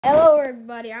Hello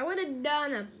everybody, I would have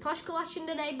done a plush collection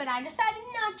today, but I decided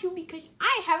not to because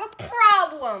I have a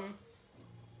problem.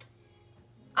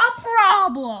 A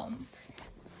problem.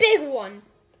 Big one.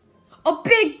 A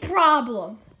big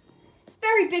problem.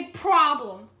 Very big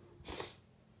problem.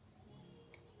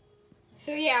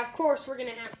 So yeah, of course we're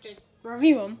going to have to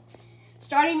review them.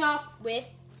 Starting off with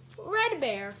Red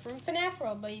Bear from FNaF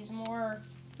World, but he's more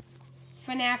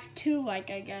FNaF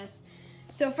 2-like, I guess.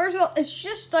 So first of all, it's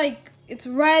just like, it's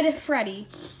Red Freddy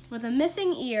with a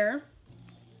missing ear.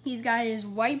 He's got his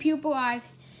white pupil eyes.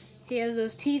 He has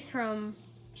those teeth from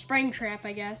Springtrap,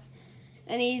 I guess.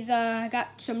 And he's got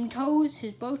some toes,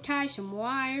 his bow tie, some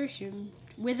wires, some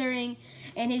withering,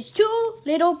 and his two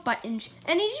little buttons.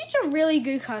 And he's just a really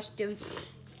good costume.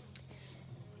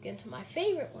 Get into my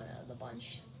favorite one out of the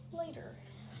bunch later.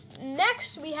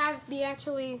 Next, we have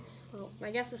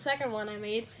I guess the second one I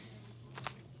made,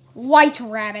 White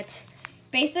Rabbit.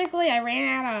 Basically, I ran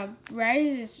out of red.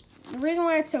 The reason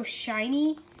why it's so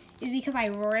shiny is because I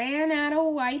ran out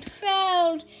of white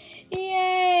felt.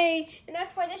 Yay! And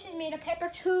that's why this is made of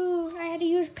paper too. I had to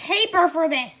use paper for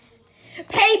this.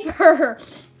 Paper!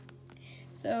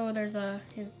 So there's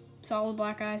his solid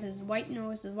black eyes, his white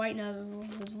nose, his white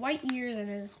ears, and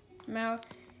his mouth.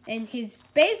 And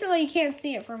basically you can't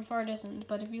see it from far distance,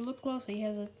 but if you look closely, he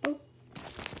has a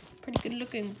pretty good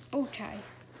looking bow tie.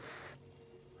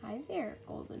 Hi there,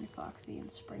 Golden Foxy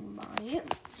and Spring Bonnie.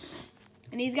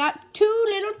 And he's got two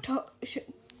little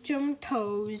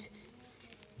toes.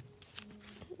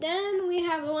 Then we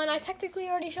have the one I technically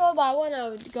already showed, but I want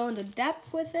to go into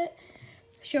depth with it.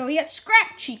 So we got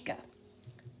Scrap Chica.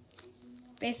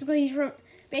 Basically,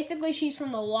 she's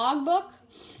from the logbook,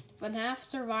 FNaF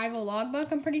Survival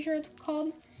Logbook, I'm pretty sure it's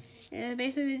called. And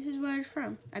basically, this is what it's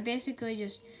from. I basically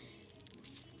just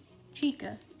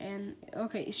Chica. And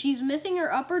okay, she's missing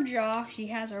her upper jaw. She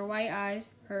has her white eyes.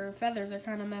 Her feathers are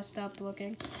kind of messed up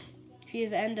looking. She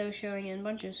has endo showing and a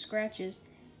bunch of scratches.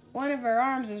 One of her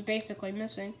arms is basically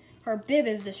missing. Her bib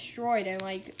is destroyed and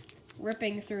like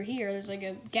ripping through here. There's like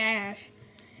a gash.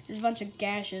 There's a bunch of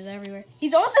gashes everywhere.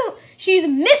 She's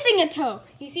missing a toe.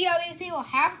 You see how these people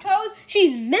have toes?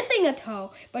 She's missing a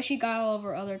toe, but she got all of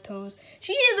her other toes.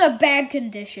 She is a bad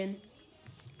condition.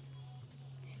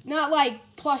 Not like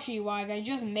plushie-wise, I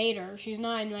just made her. She's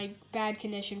not in like bad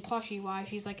condition plushie-wise.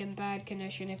 She's like in bad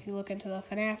condition if you look into the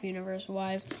FNaF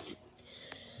universe-wise.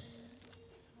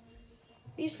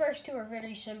 These first two are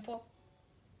very simple.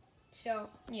 So,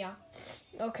 yeah.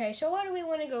 Okay, so what do we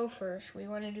want to go first? We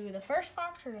want to do the first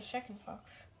fox or the second fox?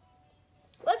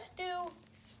 Let's do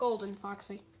Golden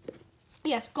Foxy.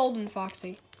 Yes, Golden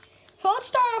Foxy. So let's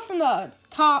start off from the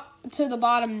top to the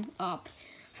bottom up.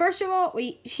 First of all,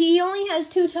 he only has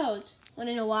two toes. Want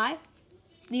to know why?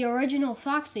 The original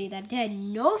Foxy that had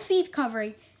no feet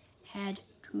covering had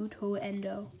two-toe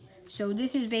endo. So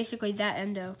this is basically that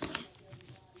endo.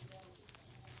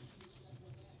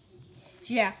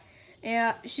 Yeah.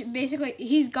 Basically,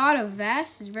 he's got a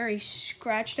vest. It's very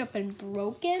scratched up and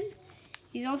broken.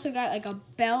 He's also got like a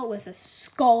belt with a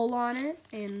skull on it.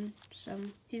 And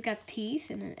he's got teeth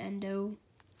and an endo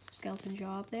skeleton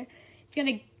jaw up there. He's got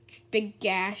a big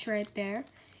gash right there.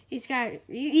 He's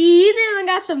even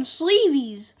got some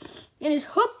sleeveys. And his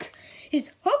hook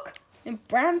and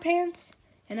brown pants.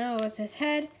 And it's his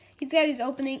head. He's got his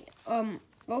opening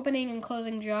and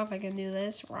closing jaw, if I can do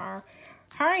this. Rawr.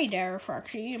 Hi there,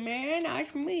 Foxy, man.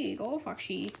 That's me, go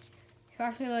Foxy.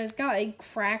 Foxy has got a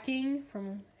cracking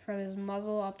from his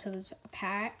muzzle up to his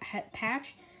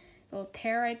patch. A little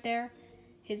tear right there.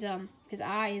 His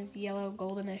eye is yellow,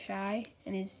 goldenish eye,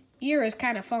 and his ear is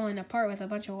kind of falling apart with a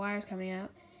bunch of wires coming out.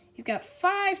 He's got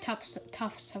 5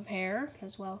 tufts of hair,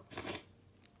 because, well,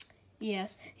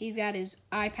 yes, he's got his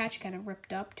eye patch kind of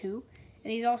ripped up, too.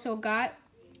 And he's also got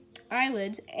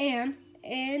eyelids and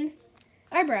an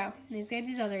eyebrow. And he's got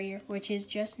his other ear, which is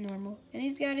just normal. And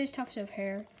he's got his tufts of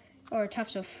hair, or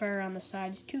tufts of fur on the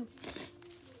sides, too.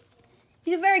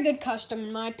 He's a very good custom,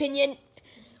 in my opinion.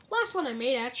 Last one I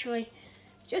made, actually.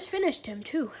 Just finished him,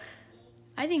 too.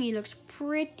 I think he looks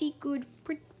pretty good.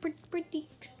 Pretty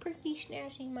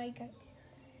snazzy, my God.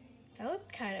 That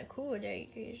looks kind of cool there,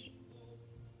 guys.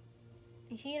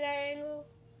 You see that angle?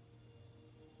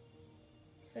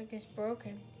 It's like it's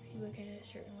broken if you look at it a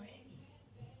certain way.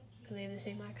 Because they have the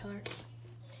same eye color.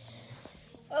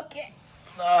 Okay.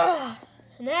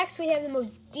 Next, we have the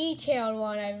most detailed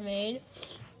one I've made.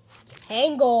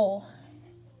 Tangle.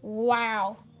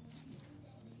 Wow.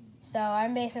 So I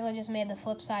basically just made the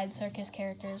flip side circus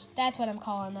characters. That's what I'm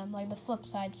calling them, like the flip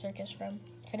side circus from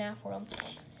FNaF World.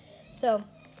 So,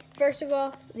 first of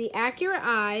all, the accurate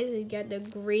eyes. You got the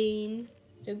green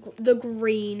the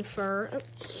green fur.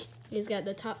 She's got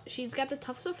the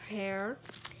tufts of hair,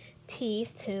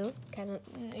 teeth too. Kind of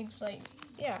like,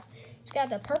 yeah. She's got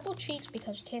the purple cheeks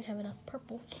because she can't have enough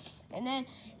purple. And then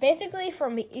basically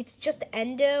it's just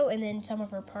endo and then some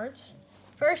of her parts.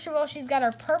 First of all, she's got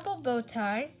her purple bow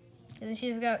tie, and then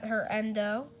she's got her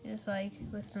endo, just like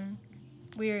with some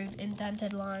weird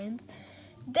indented lines.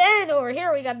 Then over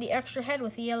here we got the extra head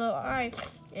with the yellow eye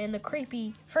and the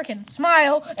creepy freaking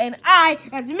smile and eye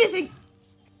that's missing.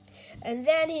 And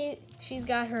then she's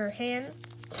got her hand.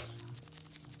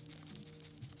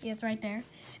 Yeah, it's right there.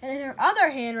 And then her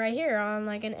other hand right here on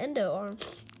like an endo arm.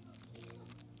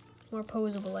 More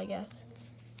posable, I guess.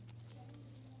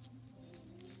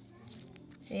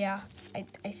 Yeah,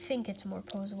 I think it's more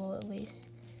posable at least.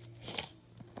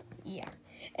 Yeah.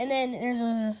 And then there's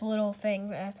this little thing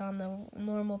that's on the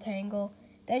normal tangle.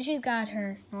 Then she's got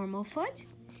her normal foot.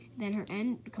 Then her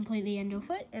completely endo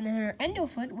foot. And then her endo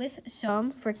foot with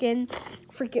some freaking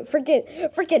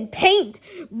paint.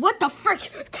 What the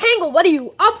frick? Tangle, what are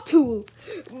you up to?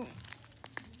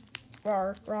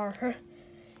 Rawr, rawr.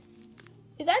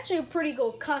 It's actually a pretty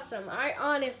cool custom. I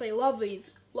honestly love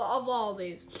these. Love all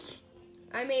these.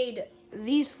 I made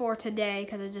these for today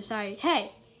because I decided,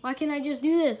 hey, why can't I just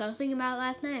do this? I was thinking about it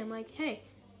last night. I'm like, hey,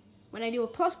 when I do a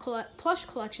plush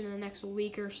collection in the next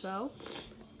week or so,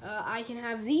 I can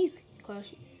have these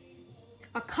plushies.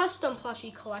 A custom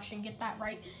plushie collection, get that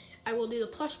right. I will do the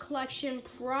plush collection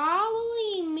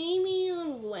probably maybe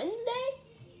on Wednesday.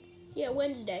 Yeah,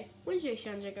 Wednesday. Wednesday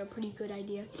sounds like a pretty good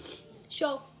idea.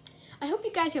 So, I hope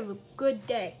you guys have a good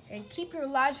day and keep your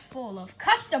lives full of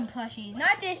custom plushies.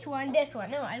 Not this one, this one.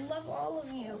 No, I love all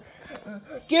of you.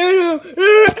 Get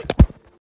him!